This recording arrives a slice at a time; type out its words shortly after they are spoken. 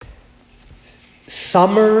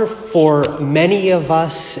Summer for many of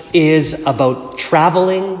us is about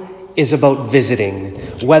traveling, is about visiting.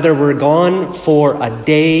 Whether we're gone for a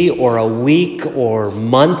day or a week or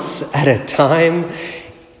months at a time,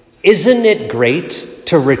 isn't it great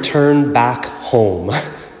to return back home?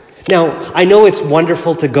 Now, I know it's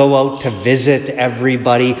wonderful to go out to visit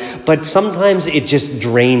everybody, but sometimes it just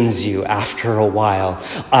drains you after a while,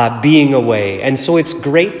 being away. And so it's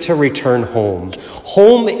great to return home.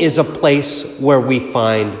 Home is a place where we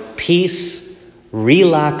find peace,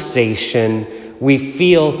 relaxation. We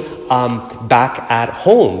feel back at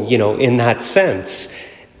home, in that sense.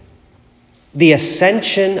 The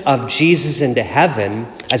ascension of Jesus into heaven,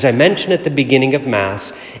 as I mentioned at the beginning of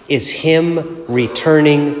Mass, is him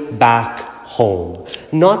returning back home.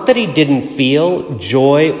 Not that he didn't feel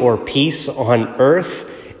joy or peace on earth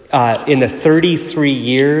in the 33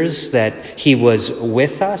 years that he was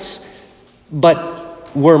with us,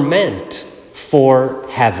 but we're meant for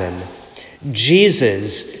heaven.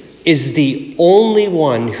 Jesus is the only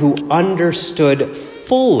one who understood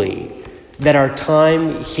fully that our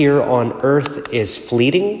time here on earth is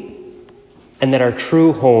fleeting and that our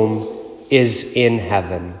true home is in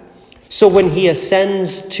heaven. So when he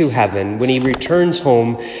ascends to heaven, when he returns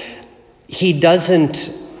home, he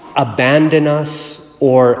doesn't abandon us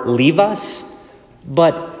or leave us,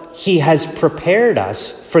 but he has prepared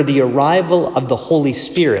us for the arrival of the Holy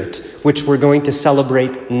Spirit, which we're going to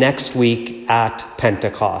celebrate next week at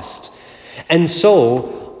Pentecost. And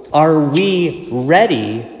so, are we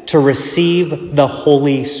ready to receive the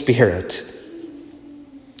Holy Spirit?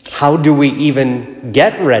 How do we even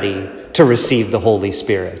get ready to receive the Holy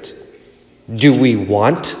Spirit? Do we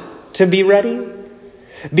want to be ready?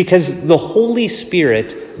 Because the Holy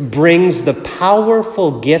Spirit brings the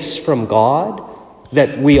powerful gifts from God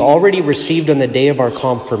that we already received on the day of our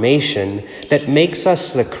confirmation that makes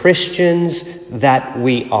us the Christians that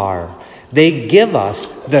we are. They give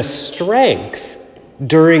us the strength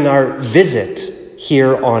during our visit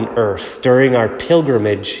here on earth, during our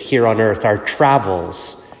pilgrimage here on earth, our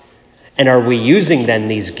travels. And are we using then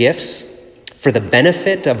these gifts for the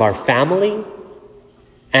benefit of our family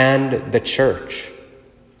and the church?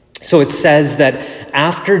 So it says that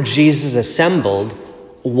after Jesus assembled,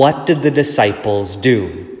 what did the disciples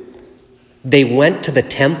do? They went to the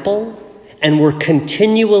temple and were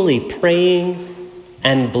continually praying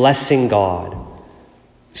and blessing God.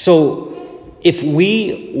 So if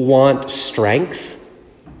we want strength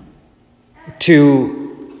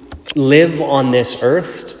to live on this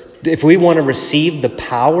earth, if we want to receive the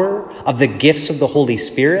power of the gifts of the Holy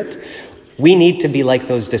Spirit, we need to be like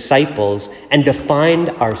those disciples and to find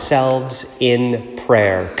ourselves in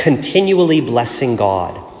prayer, continually blessing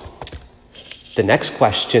God. The next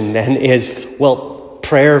question then is,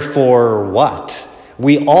 prayer for what?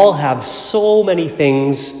 We all have so many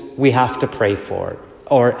things we have to pray for,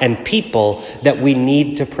 and people that we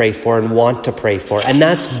need to pray for and want to pray for. And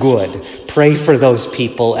that's good. Pray for those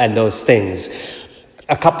people and those things.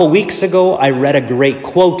 A couple weeks ago, I read a great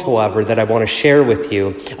quote, however, that I want to share with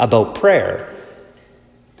you about prayer.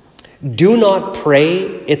 Do not pray,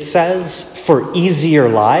 it says, for easier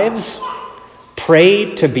lives.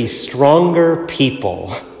 Pray to be stronger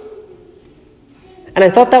people. And I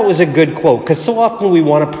thought that was a good quote, because so often we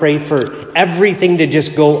want to pray for everything to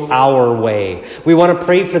just go our way. We want to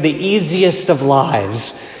pray for the easiest of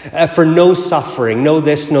lives, for no suffering, no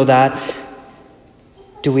this, no that.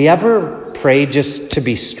 Do we ever pray just to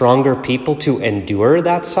be stronger people, to endure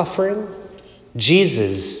that suffering?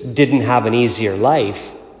 Jesus didn't have an easier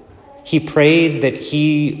life. He prayed that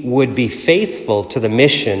he would be faithful to the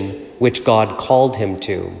mission which God called him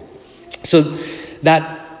to. So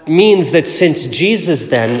that means that since Jesus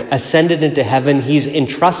then ascended into heaven, he's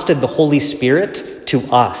entrusted the Holy Spirit to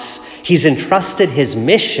us. He's entrusted his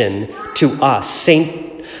mission to us.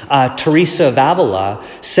 Saint Teresa of Avila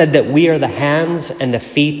said that we are the hands and the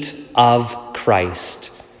feet of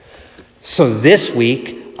Christ. So this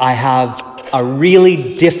week, I have a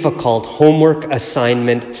really difficult homework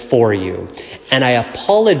assignment for you. And I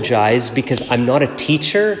apologize because I'm not a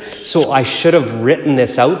teacher, so I should have written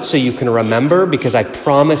this out so you can remember, because I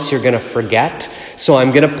promise you're going to forget. So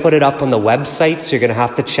I'm going to put it up on the website, so you're going to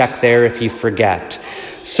have to check there if you forget.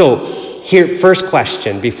 So here, first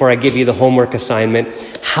question, before I give you the homework assignment: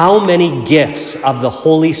 how many gifts of the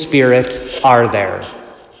Holy Spirit are there?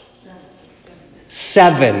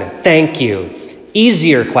 7. Thank you.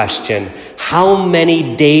 Easier question: how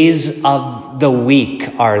many days of the week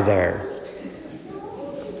are there?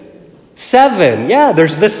 7. Yeah,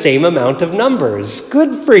 there's the same amount of numbers.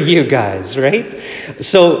 Good for you guys, right?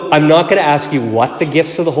 So I'm not going to ask you what the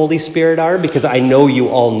gifts of the Holy Spirit are because I know you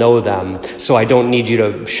all know them. So I don't need you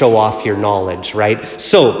to show off your knowledge, right?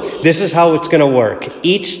 So this is how it's going to work.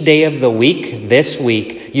 Each day of the week, this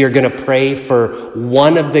week, you're going to pray for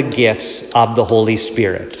one of the gifts of the Holy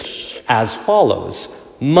Spirit as follows.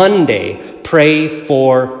 Monday, pray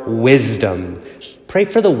for wisdom. Pray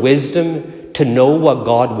for the wisdom to know what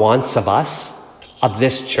God wants of us, of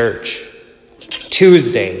this church.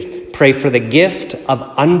 Tuesday, pray for the gift of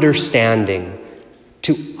understanding,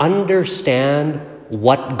 to understand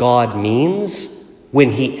what God means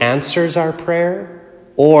when he answers our prayer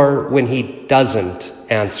or when he doesn't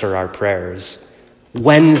answer our prayers.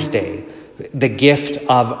 Wednesday, the gift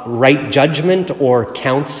of right judgment or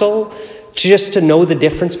counsel, just to know the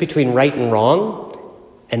difference between right and wrong,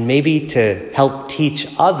 and maybe to help teach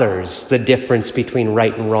others the difference between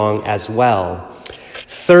right and wrong as well.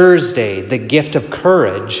 Thursday, the gift of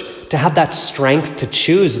courage, to have that strength to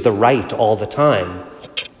choose the right all the time.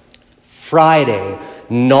 Friday,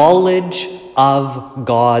 knowledge of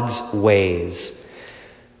God's ways.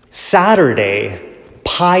 Saturday,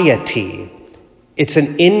 piety. It's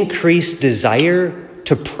an increased desire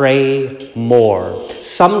to pray more.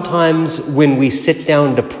 Sometimes when we sit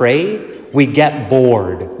down to pray, we get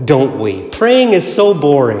bored, don't we? Praying is so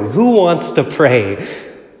boring. Who wants to pray?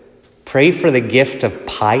 Pray for the gift of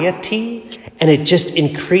piety, and it just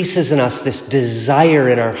increases in us this desire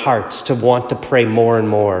in our hearts to want to pray more and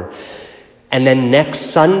more. And then next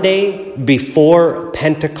Sunday, before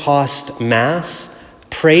Pentecost Mass,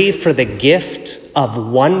 pray for the gift of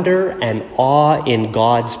wonder and awe in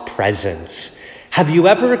God's presence. Have you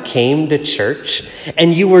ever came to church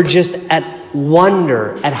and you were just at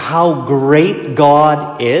wonder at how great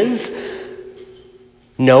God is?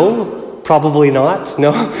 No, probably not.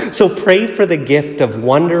 No. So pray for the gift of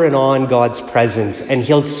wonder and awe in God's presence, and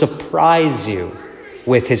he'll surprise you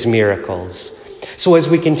with his miracles. So as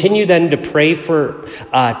we continue then to pray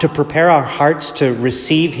to prepare our hearts to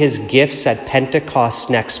receive his gifts at Pentecost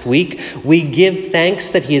next week, we give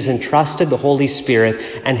thanks that he has entrusted the Holy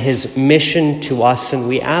Spirit and his mission to us, and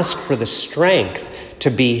we ask for the strength to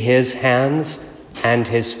be his hands and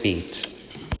his feet.